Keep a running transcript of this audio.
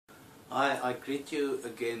I greet you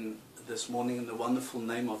again this morning in the wonderful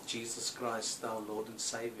name of Jesus Christ, our Lord and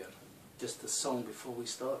Savior. Just a song before we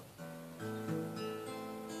start.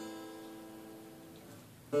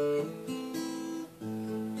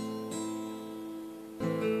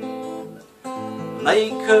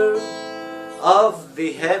 Maker of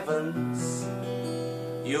the heavens,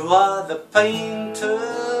 you are the painter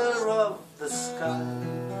of the sky.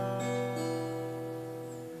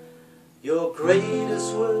 Your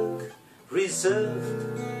greatest work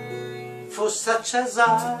reserved for such as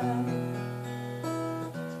I.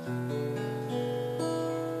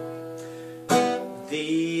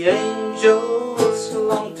 The angels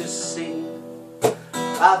long to sing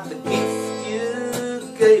at the gift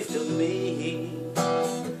you gave to me,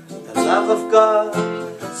 the love of God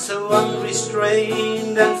so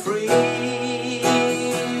unrestrained and free.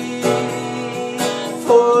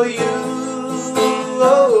 For you,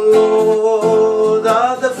 oh Lord,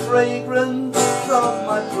 are the fragrance of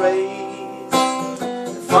my praise.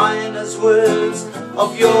 The finest words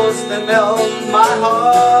of yours, they melt my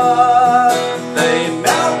heart. They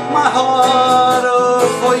melt my heart. Oh,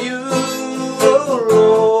 for you, oh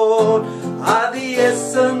Lord, are the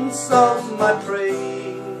essence of my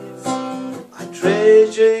praise. I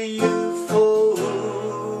treasure you for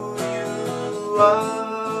who you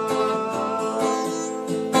are.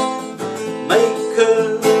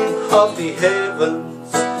 Maker of the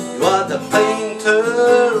heavens, you are the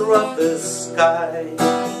painter of the sky.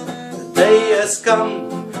 The day has come,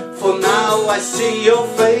 for now I see your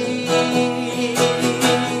face.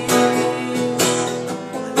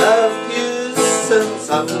 I loved you since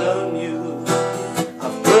I've known you.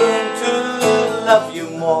 I've grown to love you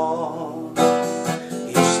more.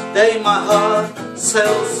 Each day my heart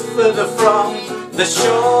sails further from the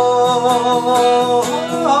shore.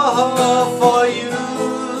 For you,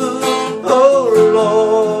 oh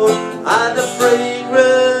Lord, are the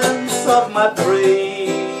fragrance of my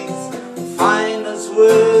praise. The finest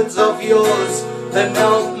words of yours, they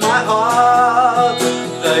melt my heart.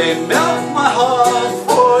 They melt my heart.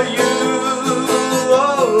 For you,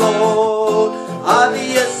 oh Lord, are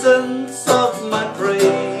the essence of my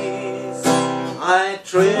praise. I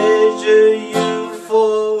treasure you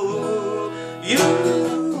for who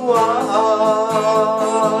you are.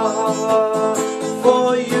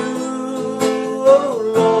 For you, oh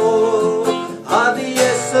Lord, are the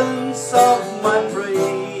essence of my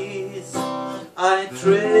praise. I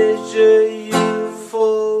treasure you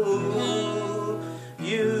for who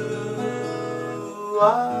you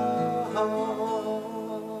are.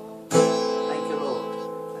 Thank you, Lord.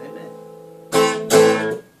 Amen.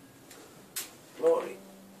 Glory.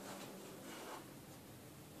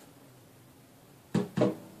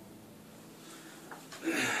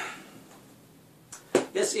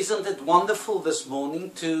 Yes, isn't it wonderful this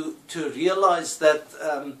morning to realize that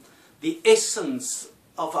the essence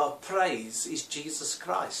of our praise is Jesus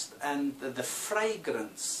Christ, and the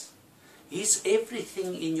fragrance is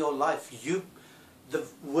everything in your life. The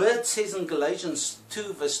word says in Galatians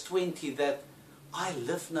 2 verse 20 that I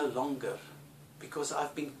live no longer because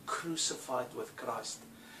I've been crucified with Christ.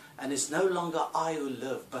 And it's no longer I who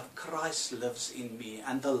live, but Christ lives in me.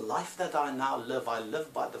 And the life that I now live, I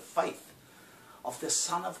live by the faith of the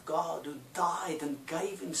Son of God who died and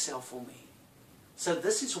gave himself for me. So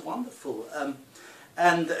this is wonderful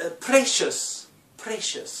and precious.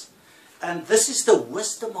 And this is the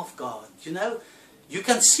wisdom of God. You know, you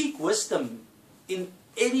can seek wisdom in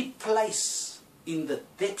any place in the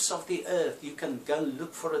depths of the earth. You can go and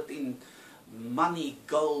look for it in money,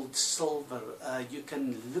 gold, silver. You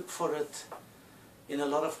can look for it in a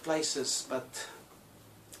lot of places, but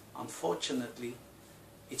unfortunately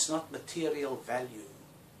it's not material value.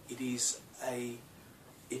 It is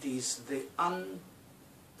the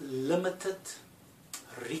unlimited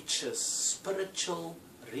riches, spiritual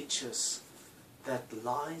riches that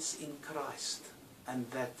lies in Christ,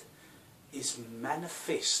 and that is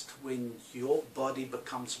manifest when your body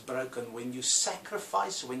becomes broken, when you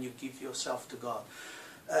sacrifice, when you give yourself to God.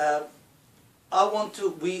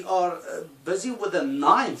 We are busy with the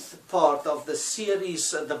 9th part of the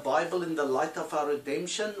series, The Bible in the Light of Our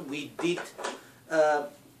Redemption. We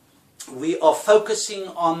are focusing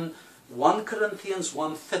on 1 Corinthians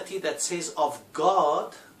 1:30 that says of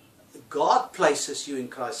God places you in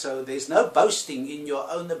Christ. So there's no boasting in your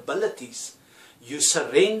own abilities. You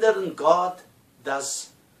surrender and God does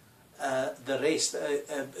the rest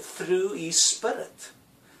through His Spirit.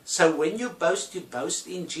 So when you boast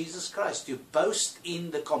in Jesus Christ. You boast in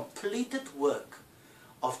the completed work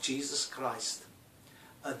of Jesus Christ.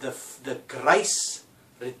 The grace,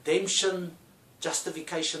 redemption,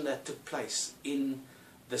 justification that took place in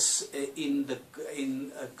this in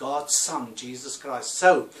God's Son, Jesus Christ.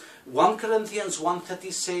 So 1 Corinthians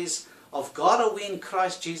 1:30 says, of God are we in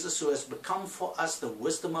Christ Jesus, who has become for us the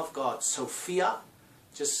wisdom of God. Sophia,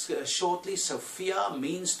 just shortly, Sophia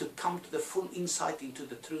means to come to the full insight into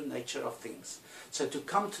the true nature of things. So to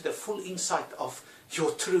come to the full insight of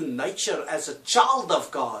your true nature as a child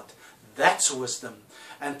of God, that's wisdom.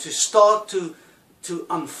 And to start to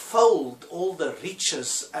unfold all the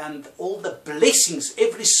riches and all the blessings,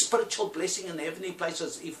 every spiritual blessing in heavenly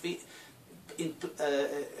places,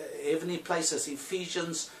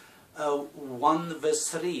 Ephesians 1 verse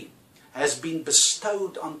 3, has been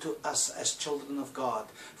bestowed unto us as children of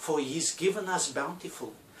God, for He's given us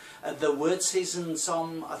bountiful. The word says in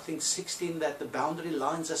Psalm, I think 16, that the boundary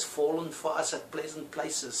lines has fallen for us at pleasant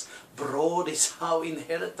places. Broad is our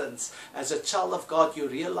inheritance. As a child of God, you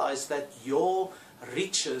realize that your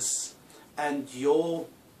riches and your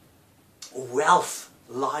wealth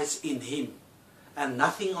lies in Him, and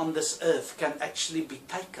nothing on this earth can actually be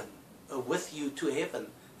taken with you to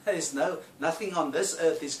heaven. There's nothing on this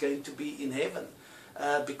earth is going to be in heaven,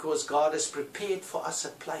 because God has prepared for us a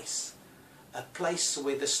place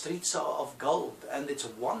where the streets are of gold, and it's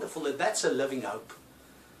wonderful. That's a living hope.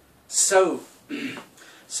 So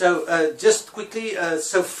just quickly,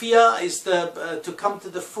 Sophia is to come to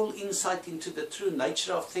the full insight into the true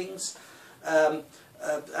nature of things, and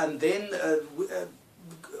then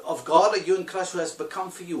of God are you in Christ, who has become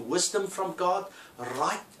for you wisdom from God,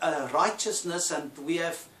 righteousness, and we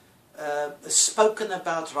have spoken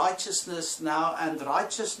about righteousness now, and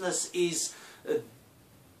righteousness is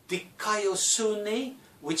dikaiosune,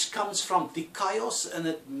 which comes from dikaios, and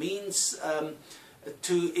it means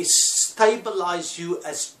to stabilize you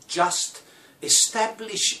as just,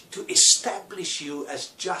 to establish you as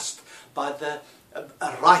just by the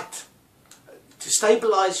right, to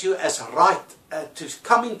stabilize you as right, to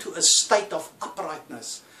come into a state of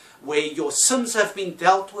uprightness, where your sins have been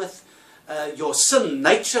dealt with, your sin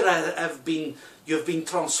nature you've been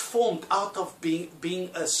transformed out of being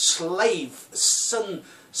a slave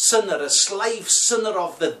sinner, a slave sinner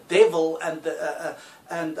of the devil,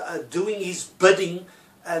 and doing his bidding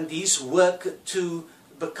and his work to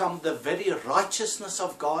become the very righteousness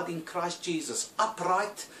of God in Christ Jesus.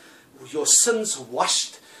 Upright, your sins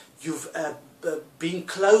washed, you've been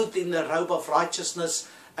clothed in the robe of righteousness,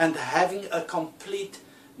 and having a complete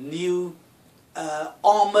new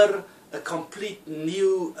armor, a complete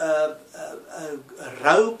new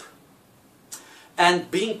robe,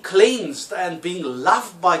 and being cleansed and being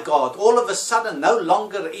loved by God. All of a sudden, no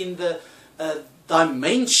longer in the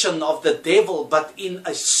dimension of the devil, but in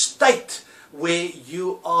a state where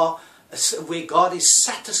you are, where God is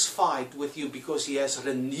satisfied with you because He has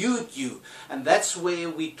renewed you. And that's where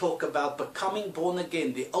we talk about becoming born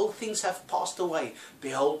again. The old things have passed away.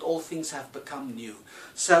 Behold, all things have become new.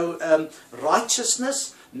 So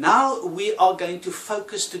righteousness. Now we are going to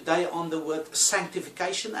focus today on the word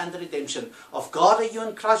sanctification and redemption. Of God are you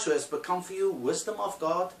in Christ, who has become for you wisdom of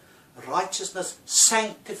God, righteousness,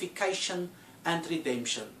 sanctification and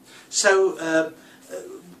redemption. So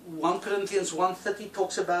 1 Corinthians 1:30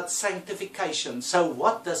 talks about sanctification. So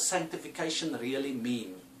what does sanctification really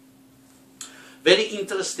mean? Very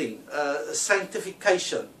interesting.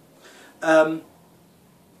 Sanctification.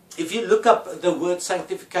 If you look up the word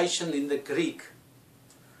sanctification in the Greek,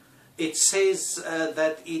 it says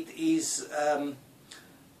that it is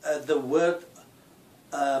the word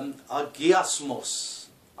hagiasmos,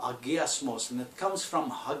 and it comes from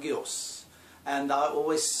hagios. And I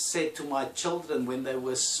always said to my children when they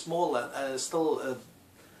were smaller, still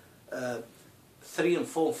 3 and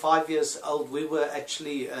 4 and 5 years old, we were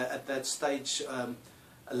actually at that stage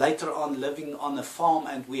later on living on a farm,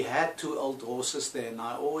 and we had 2 old horses there, and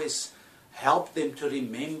I always helped them to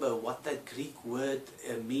remember what that Greek word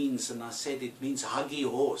means, and I said it means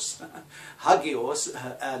hagios. Hagios,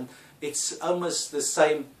 and it's almost the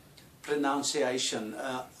same pronunciation,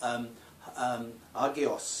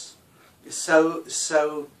 hagios. So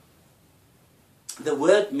the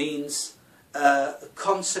word means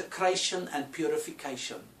consecration and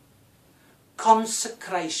purification.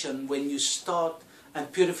 Consecration when you start,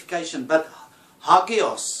 and purification. But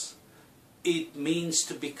hagios, it means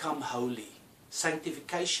to become holy.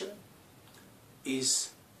 Sanctification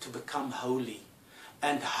is to become holy.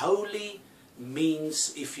 And holy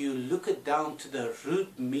means, if you look it down to the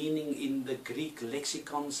root meaning in the Greek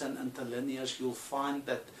lexicons and interlinears, you'll find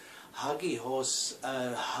that hagios,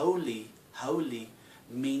 holy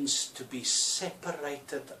means to be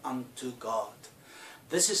separated unto God.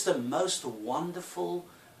 This is the most wonderful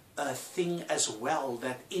thing as well,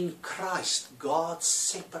 that in Christ God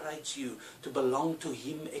separates you to belong to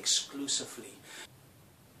Him exclusively.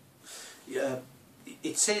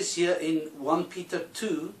 It says here in 1 Peter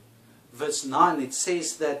 2 verse 9, it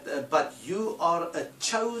says that but you are a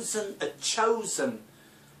chosen,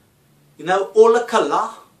 you know, ola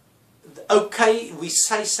kala. Okay, we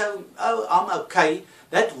say so, oh, I'm okay.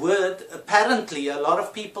 That word, apparently, a lot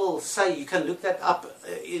of people say, you can look that up,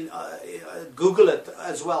 Google it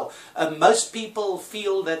as well. Most people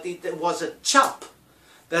feel that it was a chap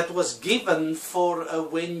that was given for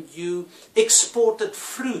when you exported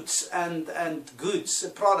fruits and goods,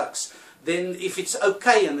 products. Then if it's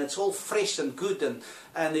okay and it's all fresh and good and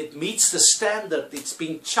it meets the standard, it's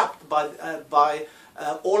been chopped by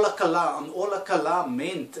ola kala. And ola kala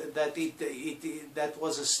meant that that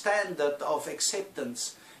was a standard of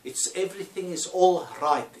acceptance. Everything is all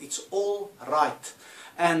right. It's all right.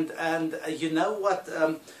 And you know what?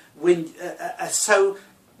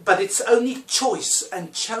 But it's only choice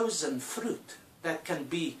and chosen fruit that can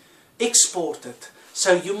be exported.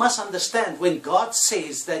 So you must understand, when God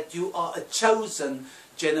says that you are a chosen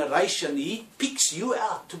generation, He picks you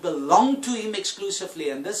out to belong to Him exclusively.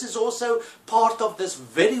 And this is also part of this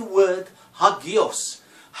very word, hagios,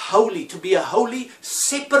 holy, to be a holy,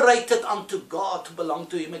 separated unto God, to belong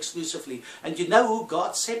to Him exclusively. And you know who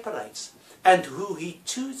God separates and who He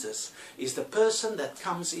chooses is the person that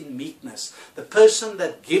comes in meekness, the person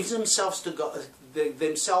that gives themselves to God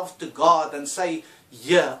and say,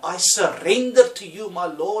 yeah, I surrender to you, my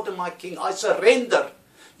Lord and my King. I surrender.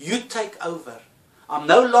 You take over. I'm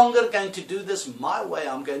no longer going to do this my way.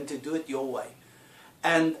 I'm going to do it your way.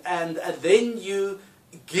 And then you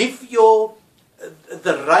give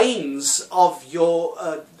the reins of your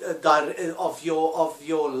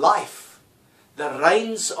life, the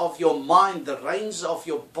reins of your mind, the reins of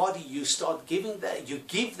your body. You start giving that. You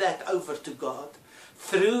give that over to God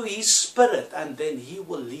through His Spirit, and then He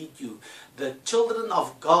will lead you. The children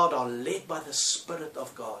of God are led by the Spirit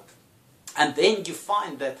of God. And then you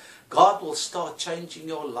find that God will start changing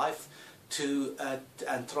your life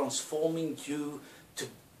and transforming you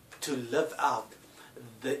to live out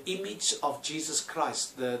the image of Jesus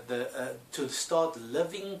Christ, to start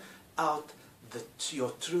living out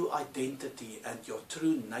your true identity and your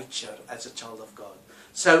true nature as a child of God.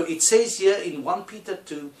 So it says here in 1 Peter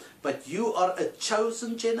 2, but you are a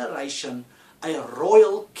chosen generation, a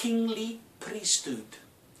royal kingly priesthood,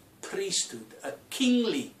 a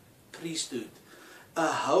kingly priesthood, a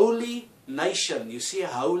holy nation. You see,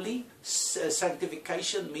 holy,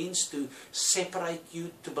 sanctification means to separate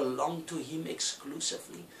you, to belong to Him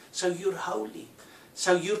exclusively. So you're holy,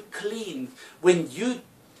 so you're clean. When you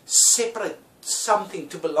separate something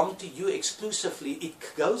to belong to you exclusively, it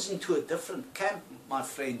goes into a different camp, my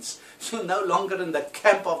friends. You're no longer in the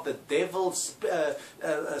camp of the devil's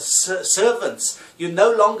servants. You're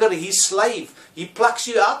no longer his slave. He plucks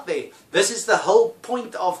you out there. This is the whole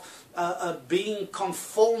point of being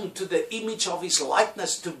conformed to the image of His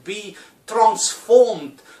likeness, to be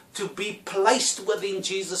transformed, to be placed within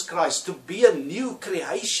Jesus Christ, to be a new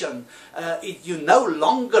creation. You're no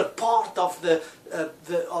longer part of the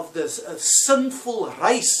sinful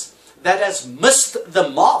race that has missed the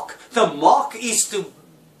mark. The mark is to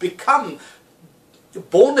become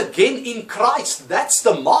born again in Christ. That's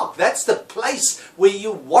the mark. That's the place where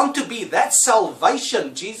you want to be. That's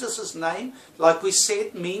salvation. Jesus' name, like we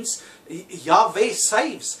said, means Yahweh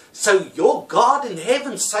saves. So your God in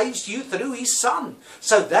heaven saves you through His Son.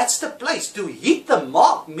 So that's the place. To hit the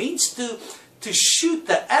mark means to shoot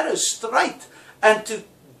the arrow straight and to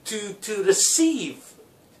receive,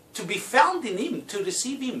 to be found in Him, to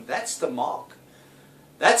receive Him. That's the mark.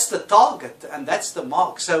 That's the target, and that's the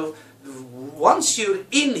mark. So once you're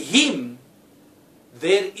in Him,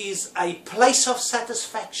 there is a place of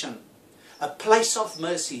satisfaction, a place of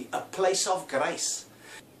mercy, a place of grace.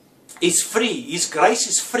 It's free. His grace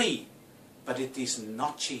is free, but it is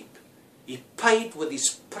not cheap. He paid with His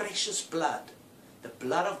precious blood. The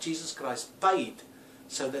blood of Jesus Christ paid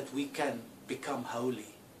so that we can become holy.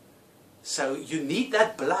 So you need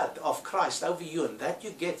that blood of Christ over you, and that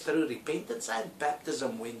you get through repentance and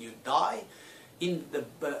baptism. When you die in the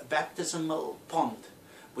baptismal pond,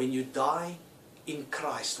 when you die in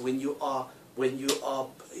Christ, when you are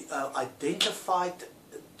identified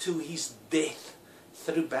to His death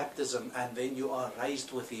through baptism, and then you are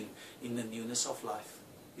raised with Him in the newness of life.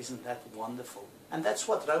 Isn't that wonderful? And that's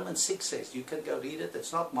what Romans 6 says. You can go read it.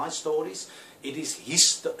 It's not my stories. It is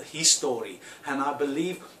His story. And I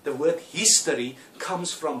believe the word history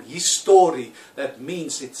comes from his story. That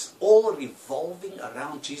means it's all revolving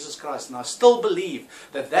around Jesus Christ. And I still believe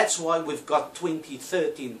that that's why we've got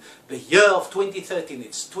 2013, the year of 2013.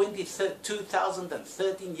 It's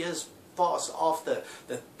 2013 years past after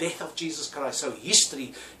the death of Jesus Christ. So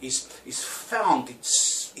history is found,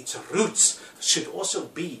 its roots should also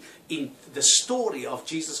be in the story of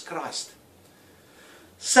Jesus Christ.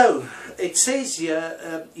 So it says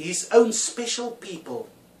here, his own special people,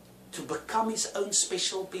 to become his own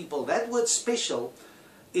special people. That word special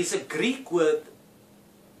is a Greek word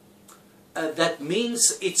that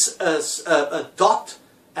means it's a dot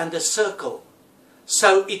and a circle.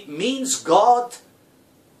 So it means God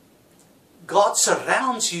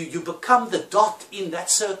surrounds you. You become the dot in that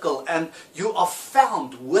circle, and you are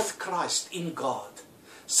found with Christ in God.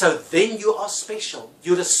 So then you are special.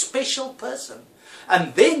 You're a special person.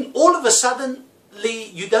 And then all of a sudden,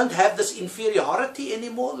 you don't have this inferiority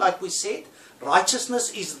anymore, like we said.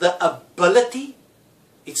 Righteousness is the ability,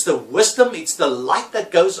 it's the wisdom, it's the light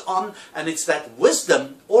that goes on, and it's that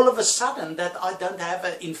wisdom all of a sudden that I don't have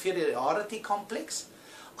an inferiority complex.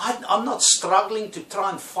 I'm not struggling to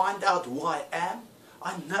try and find out who I am.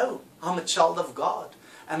 I know I'm a child of God,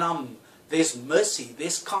 and there's mercy,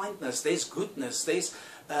 there's kindness, there's goodness, there's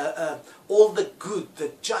all the good,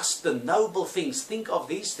 the just, the noble things. Think of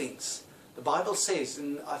these things. The Bible says,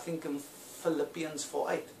 I think in Philippians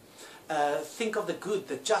 4:8, think of the good,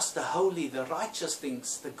 the just, the holy, the righteous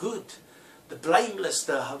things, the good, the blameless,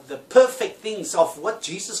 the perfect things of what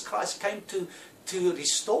Jesus Christ came to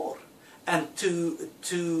restore and to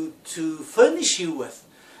furnish you with,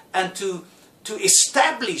 and to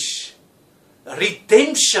establish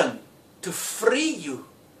redemption, to free you.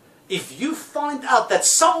 If you find out that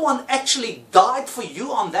someone actually died for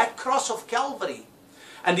you on that cross of Calvary,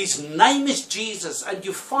 and his name is Jesus, and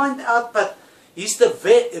you find out that he's the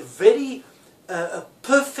very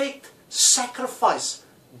perfect sacrifice.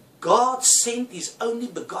 God sent his only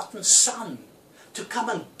begotten Son to come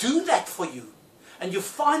and do that for you. And you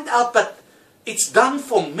find out that it's done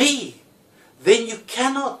for me. Then you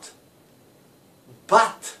cannot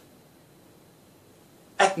but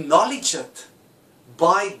acknowledge it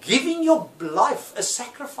by giving your life a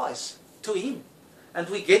sacrifice to him. And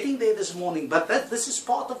we're getting there this morning, but this is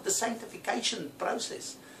part of the sanctification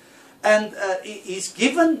process. And he's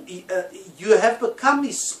given, you have become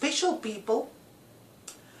his special people,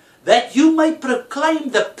 that you may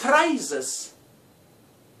proclaim the praises.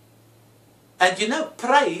 And you know,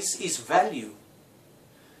 praise is value.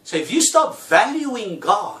 So if you start valuing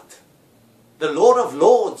God, the Lord of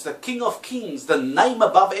Lords, the King of Kings, the name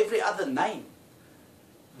above every other name,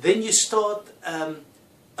 then you start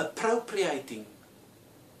appropriating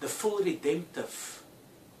the full redemptive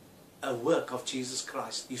work of Jesus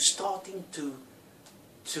Christ. You're starting to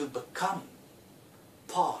become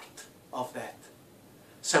part of that.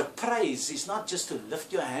 So praise is not just to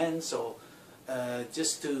lift your hands or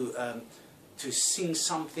just to sing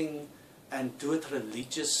something and do it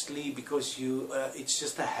religiously because it's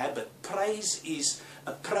just a habit. Praise is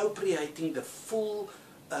appropriating the full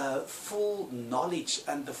knowledge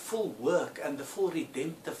and the full work and the full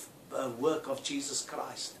redemptive work of Jesus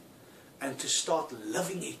Christ, and to start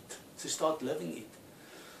living it.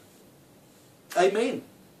 Amen.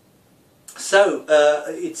 So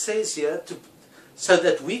it says here, so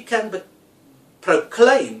that we can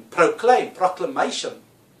proclamation,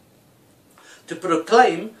 to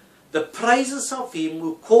proclaim the praises of him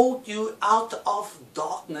who called you out of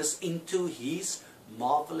darkness into his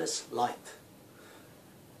marvelous light.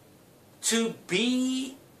 To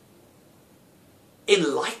be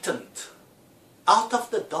enlightened out of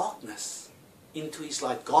the darkness into his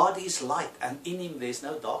light. God is light, and in him there's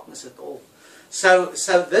no darkness at all. So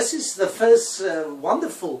this is the first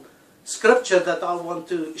wonderful scripture that I want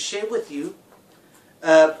to share with you.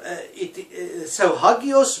 So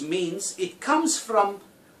hagios means, it comes from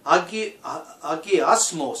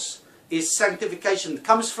hagiasmos, is sanctification. It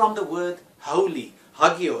comes from the word holy,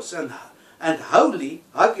 hagios, and holy,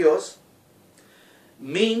 hagios,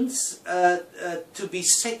 means to be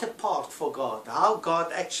set apart for God. How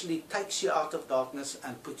God actually takes you out of darkness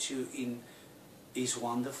and puts you in his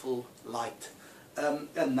wonderful light.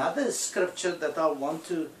 Another scripture that I want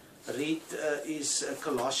to read is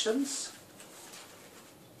Colossians.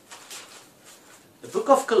 The book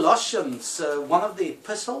of Colossians, one of the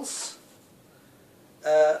epistles,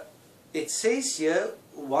 it says here,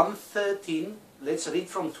 1:13, let's read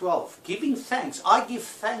from 12. Giving thanks. I give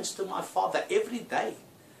thanks to my Father every day.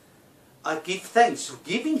 I give thanks.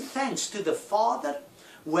 Giving thanks to the Father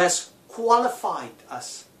who has qualified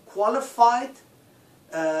us. Qualified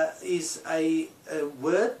is a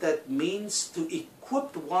word that means to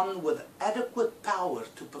one with adequate power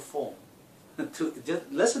to perform.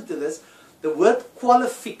 Just listen to this. The word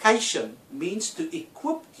qualification means to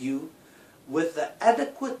equip you with the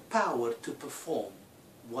adequate power to perform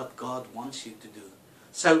what God wants you to do.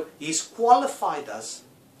 So He's qualified us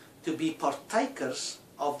to be partakers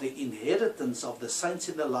of the inheritance of the saints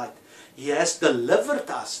in the light. He has delivered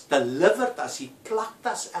us, He plucked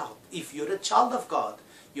us out. If you're a child of God,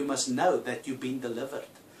 you must know that you've been delivered.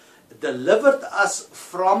 Delivered us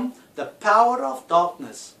from the power of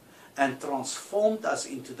darkness and transformed us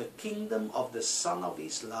into the kingdom of the Son of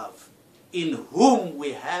His love, in whom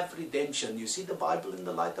we have redemption. You see the Bible in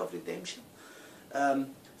the light of redemption?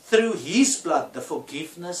 Through His blood, the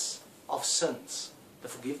forgiveness of sins. The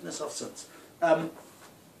forgiveness of sins.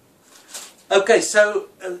 Okay, so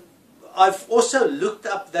I've also looked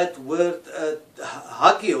up that word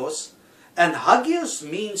hagios, and hagios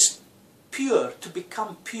means pure, to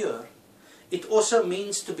become pure. It also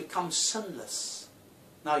means to become sinless.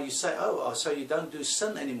 Now you say, oh, so you don't do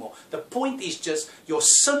sin anymore. The point is just your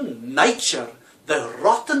sin nature, the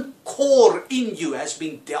rotten core in you has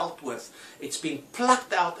been dealt with. It's been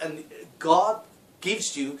plucked out, and God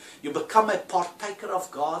gives you become a partaker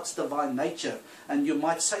of God's divine nature. And you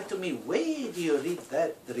might say to me, where do you read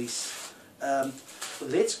that, Dries?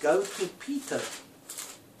 Let's go to Peter.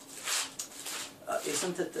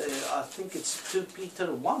 Isn't it, I think it's 2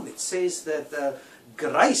 Peter 1. It says that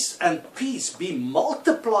grace and peace be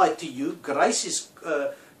multiplied to you. Grace is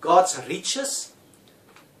God's riches.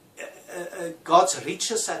 God's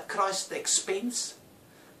riches at Christ's expense.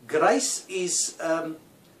 Grace is,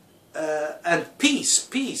 and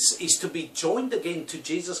peace is to be joined again to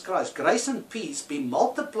Jesus Christ. Grace and peace be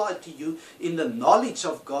multiplied to you in the knowledge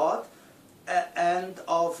of God and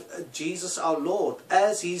of Jesus our Lord,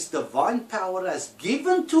 as His divine power has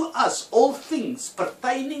given to us all things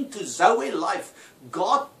pertaining to Zoe life,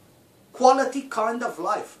 God quality kind of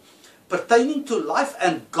life, pertaining to life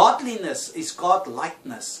and godliness is God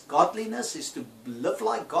likeness. Godliness is to live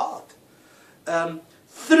like God,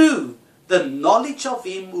 through the knowledge of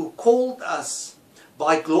Him who called us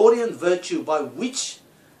by glory and virtue, by which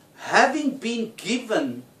having been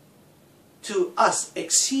given to us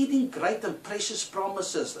exceeding great and precious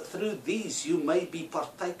promises, through these you may be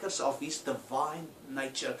partakers of His divine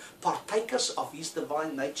nature. Partakers of His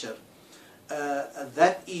divine nature.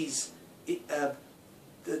 That is,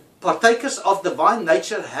 partakers of divine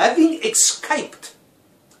nature, having escaped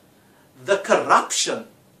the corruption.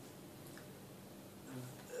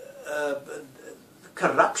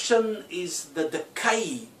 Corruption is the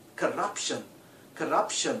decay, corruption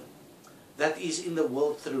that is in the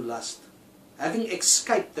world through lust. Having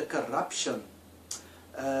escaped the corruption,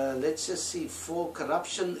 let's just see, for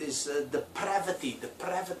corruption is depravity,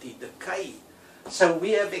 decay. So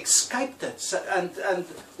we have escaped it. So, and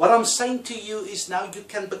what I'm saying to you is now you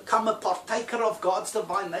can become a partaker of God's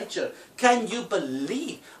divine nature. Can you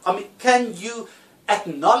believe? I mean, can you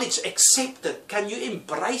acknowledge, accept it? Can you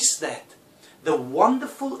embrace that? The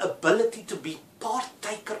wonderful ability to be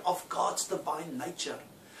partaker of God's divine nature.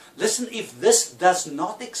 Listen, if this does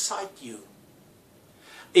not excite you,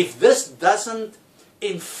 if this doesn't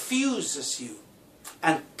infuses you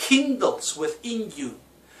and kindles within you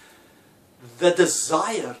the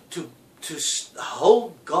desire to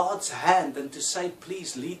hold God's hand and to say,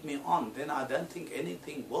 please lead me on, then I don't think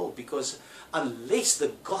anything will. Because unless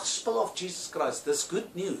the gospel of Jesus Christ, this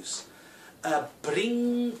good news,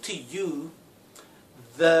 bring to you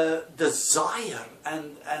the desire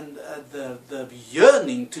and the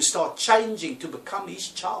yearning to start changing, to become His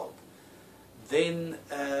child, then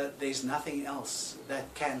there's nothing else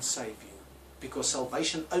that can save you. Because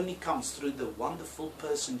salvation only comes through the wonderful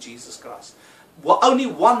person Jesus Christ. Well, only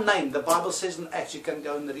one name, the Bible says in Acts, you can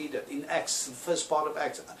go and read it. In Acts, the first part of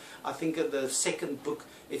Acts, I think in the second book,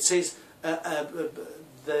 it says there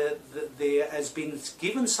has been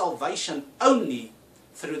given salvation only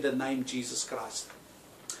through the name Jesus Christ.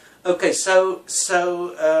 Okay, so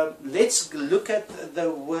let's look at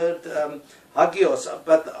the word hagios,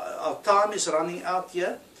 but our time is running out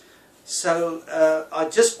here. So I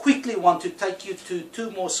just quickly want to take you to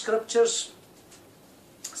two more scriptures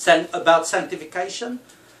about sanctification,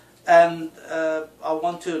 and I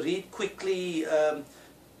want to read quickly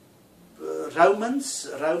Romans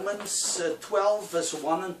 12 verse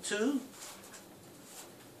 1 and 2.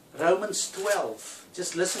 Romans 12,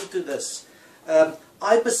 just listen to this.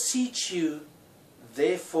 I beseech you,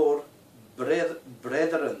 therefore,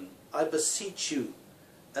 brethren, I beseech you,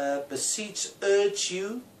 urge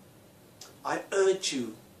you, I urge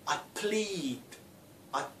you, I plead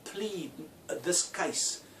this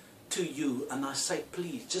case to you and I say,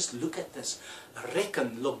 please, just look at this.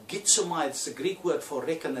 Reckon, logizomai, it's the Greek word for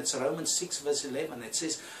reckon. It's Romans 6 verse 11. It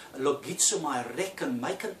says, logizomai, reckon,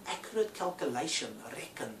 make an accurate calculation,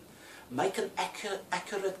 reckon. Make an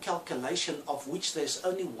accurate calculation of which there's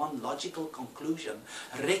only one logical conclusion.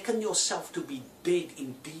 Reckon yourself to be dead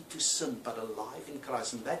indeed to sin, but alive in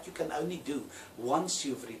Christ. And that you can only do once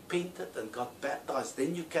you've repented and got baptized.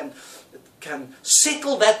 Then you can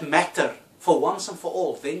settle that matter for once and for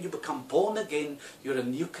all. Then you become born again. You're a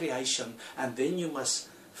new creation. And then you must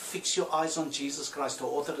fix your eyes on Jesus Christ, the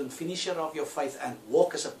author and finisher of your faith, and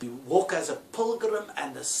walk as a pilgrim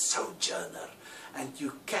and a sojourner. And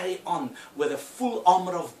you carry on with the full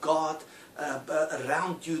armor of God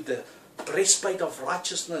around you, the breastplate of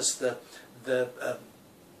righteousness, the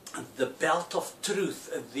belt of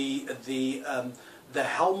truth, the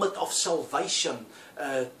helmet of salvation,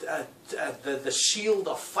 the shield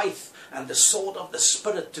of faith, and the sword of the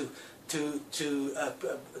Spirit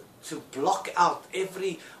to block out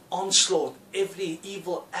every onslaught, every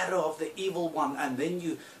evil arrow of the evil one. And then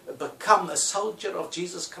you become a soldier of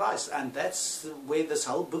Jesus Christ. And that's where this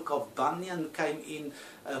whole book of Bunyan came in,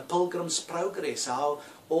 Pilgrim's Progress. How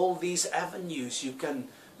all these avenues you can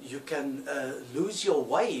lose your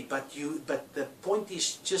way, but the point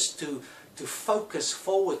is just to focus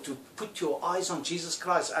forward, to put your eyes on Jesus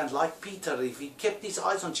Christ. And like Peter, if he kept his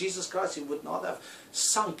eyes on Jesus Christ, he would not have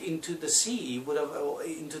sunk into the sea, he would have, or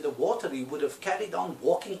into the water. He would have carried on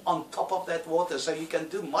walking on top of that water. So you can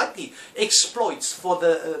do mighty exploits for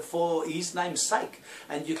his name's sake,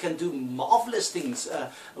 and you can do marvelous things,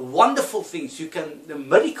 wonderful things.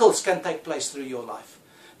 Miracles can take place through your life.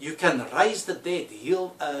 You can raise the dead,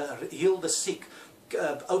 heal the sick,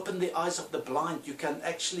 open the eyes of the blind. You can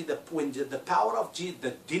actually, when the power of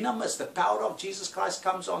the dynamis, the power of Jesus Christ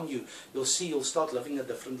comes on you, you'll see, you'll start living a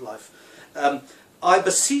different life. I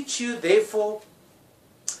beseech you, therefore,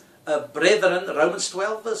 brethren, Romans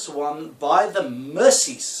 12 verse 1, by the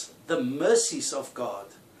mercies of God,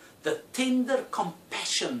 the tender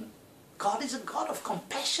compassion. God is a God of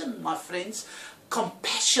compassion, my friends.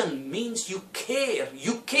 Compassion means you care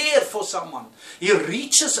for someone. He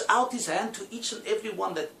reaches out his hand to each and every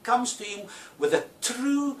one that comes to him with a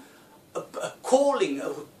true calling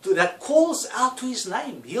that calls out to his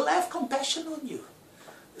name. He'll have compassion on you.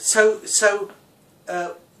 So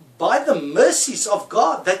by the mercies of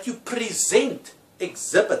God that you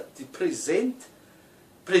exhibit,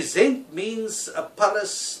 present means a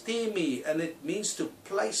parastemi, and it means to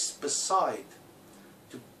place beside.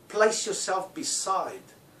 Place yourself beside,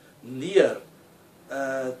 near,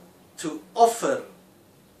 to offer,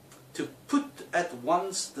 to put at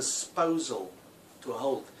one's disposal, to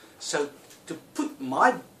hold. So to put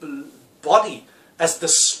my body as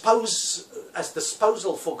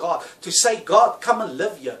disposal for God, to say, God, come and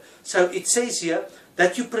live here. So it says here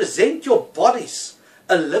that you present your bodies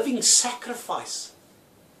a living sacrifice.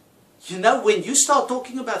 You know, when you start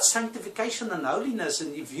talking about sanctification and holiness,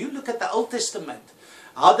 and if you look at the Old Testament,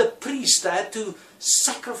 how the priest had to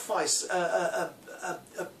sacrifice a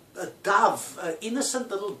dove, an innocent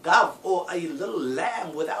little dove, or a little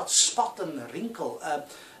lamb without spot and wrinkle.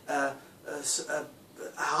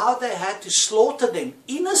 How they had to slaughter them,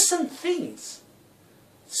 innocent things.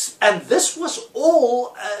 And this was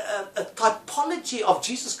all a typology of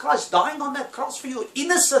Jesus Christ dying on that cross for you,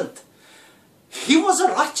 innocent. He was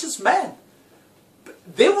a righteous man.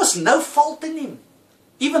 There was no fault in him.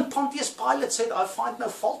 Even Pontius Pilate said, I find no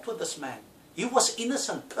fault with this man. He was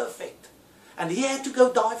innocent, perfect. And he had to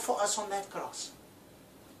go die for us on that cross.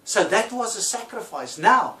 So that was a sacrifice.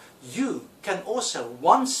 Now, you can also,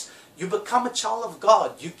 once you become a child of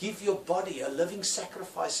God, you give your body a living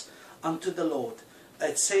sacrifice unto the Lord.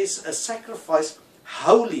 It says a sacrifice,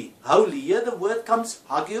 holy. Holy. Here the word comes,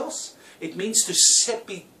 hagios. It means to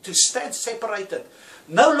stand separated.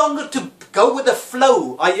 No longer to go with the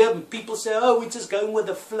flow. I hear people say, oh, we're just going with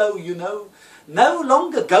the flow, you know. No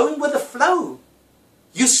longer going with the flow.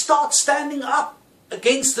 You start standing up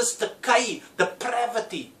against this decay,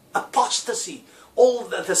 depravity, apostasy, all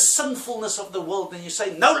the sinfulness of the world. And you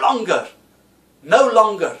say, no longer.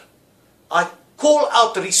 I call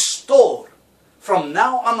out restore. From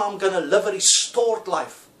now on, I'm going to live a restored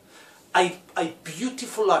life. A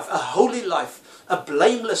beautiful life, a holy life, a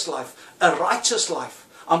blameless life, a righteous life.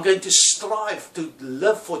 I'm going to strive to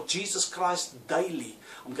live for Jesus Christ daily.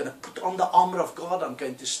 I'm going to put on the armor of God. I'm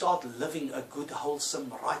going to start living a good,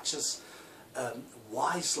 wholesome, righteous,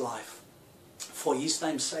 wise life for his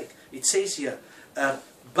name's sake. It says here,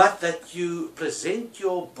 but that you present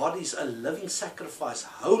your bodies a living sacrifice,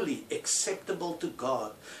 holy, acceptable to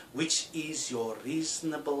God, which is your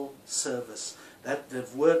reasonable service. That the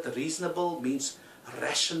word reasonable means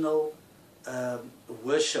rational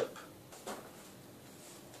worship.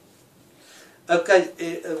 Okay,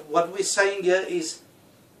 what we're saying here is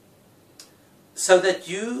so that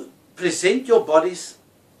you present your bodies,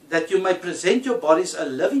 that you may present your bodies a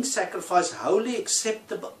living sacrifice, holy,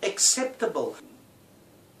 acceptable.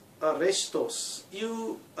 Arestos.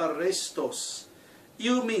 Arestos.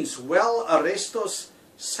 Means well, arestos,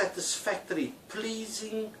 satisfactory,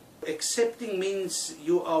 pleasing. Accepting means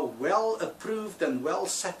you are well approved and well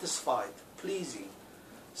satisfied, pleasing.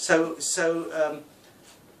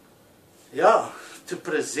 Yeah, to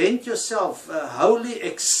present yourself wholly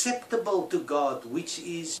acceptable to God, which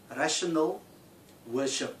is rational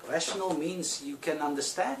worship. Rational means you can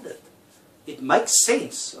understand it. It makes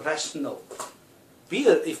sense, rational.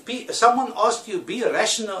 If someone asks you, be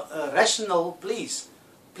rational, please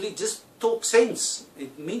just talk sense.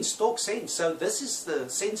 It means talk sense. So this is the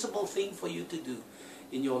sensible thing for you to do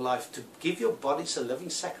in your life, to give your bodies a living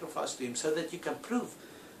sacrifice to Him so that you can prove.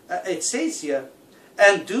 It says here,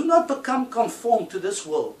 and do not become conformed to this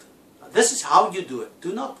world. This is how you do it.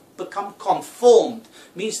 Do not become conformed.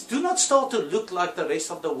 Means do not start to look like the rest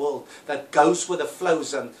of the world that goes with the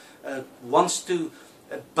flows and wants to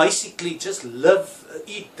basically just live,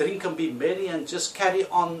 eat, drink and be merry and just carry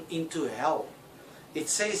on into hell. It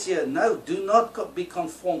says here, no, do not be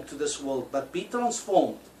conformed to this world, but be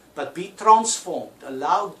transformed. But be transformed.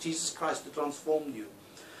 Allow Jesus Christ to transform you.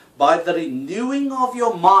 By the renewing of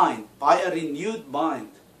your mind, by a renewed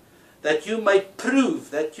mind, that you may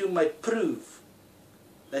prove, that you may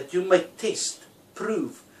test,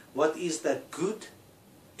 prove what is that good,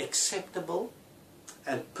 acceptable,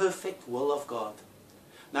 and perfect will of God.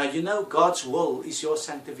 Now you know God's will is your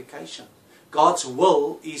sanctification. God's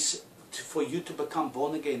will is for you to become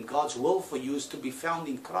born again. God's will for you is to be found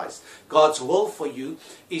in Christ. God's will for you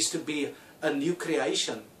is to be a new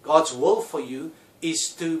creation. God's will for you is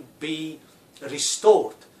to be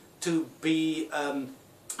restored, to be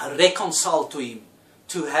reconciled to Him,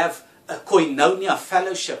 to have a koinonia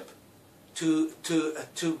fellowship, to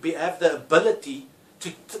have the ability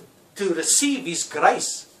to receive His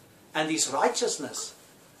grace and His righteousness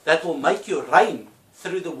that will make you reign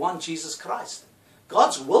through the one Jesus Christ.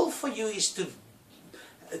 God's will for you is to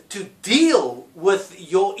deal with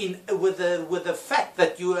the fact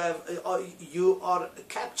that you are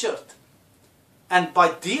captured. And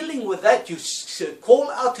by dealing with that, you call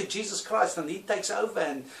out to Jesus Christ and He takes over,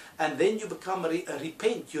 and then you become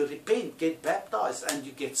repent. You repent, get baptized, and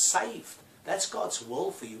you get saved. That's God's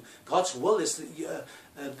will for you. God's will is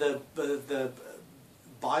the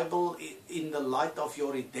Bible in the light of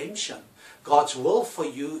your redemption. God's will for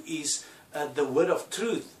you is the word of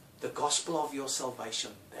truth, the gospel of your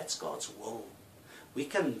salvation. That's God's will. We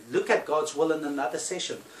can look at God's will in another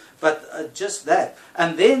session, but just that.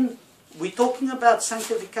 And then we're talking about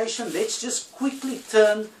sanctification. Let's just quickly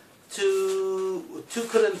turn to 2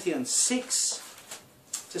 Corinthians 6,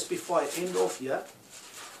 just before I end off here.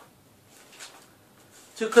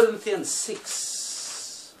 2 Corinthians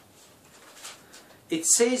 6. It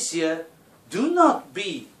says here, do not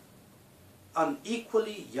be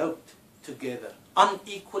unequally yoked together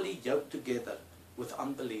with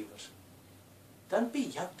unbelievers. Don't be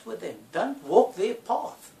yoked with them. Don't walk their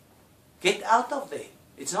path. Get out of there.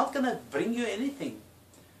 It's not going to bring you anything.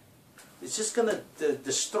 It's just going to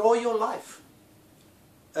destroy your life.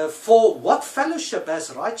 For what fellowship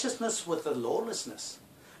has righteousness with the lawlessness?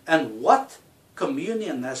 And what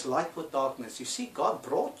communion has light with darkness? You see, God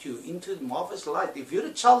brought you into the marvelous light. If you're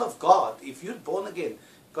a child of God, if you're born again,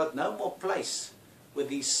 got no more place with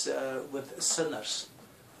these with sinners.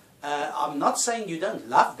 I'm not saying you don't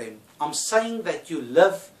love them. I'm saying that you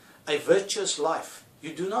live a virtuous life.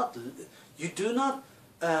 You do not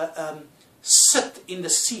sit in the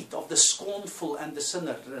seat of the scornful and the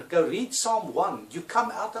sinner. Go read Psalm 1. You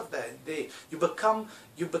come out of there. You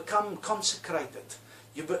become consecrated.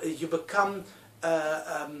 You become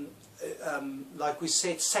like we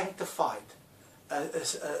said, sanctified,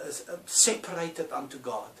 separated unto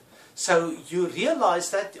God. So you realize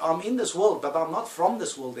that I'm in this world, but I'm not from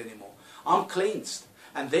this world anymore. I'm cleansed.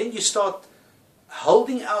 And then you start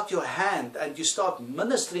holding out your hand and you start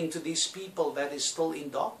ministering to these people that is still in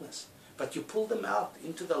darkness. But you pull them out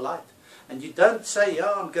into the light. And you don't say,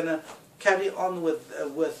 yeah, I'm going to carry on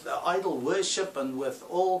with idol worship and with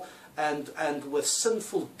all and with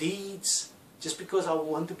sinful deeds just because I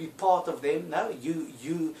want to be part of them. No,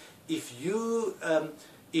 if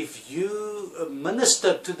you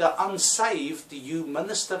minister to the unsaved, you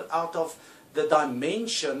minister out of the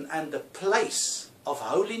dimension and the place of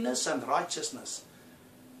holiness and righteousness.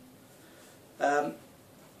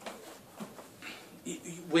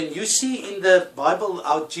 when you see in the Bible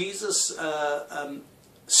how Jesus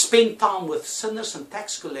spent time with sinners and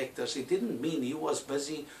tax collectors, it didn't mean he was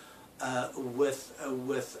busy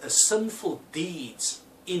with sinful deeds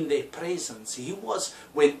in their presence. He was,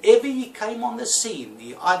 whenever he came on the scene,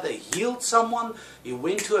 he either healed someone, he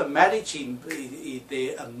went to a marriage,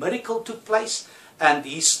 a miracle took place, and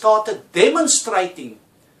he started demonstrating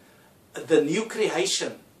the new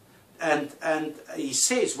creation. And he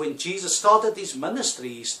says, when Jesus started his ministry,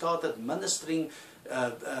 he started ministering,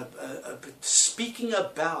 speaking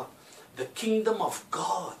about the kingdom of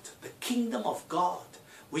God,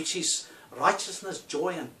 which is righteousness,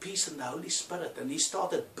 joy and peace in the Holy Spirit. And he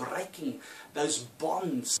started breaking those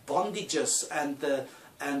bondages,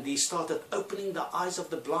 and he started opening the eyes of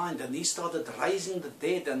the blind, and he started raising the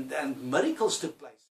dead, and miracles took place.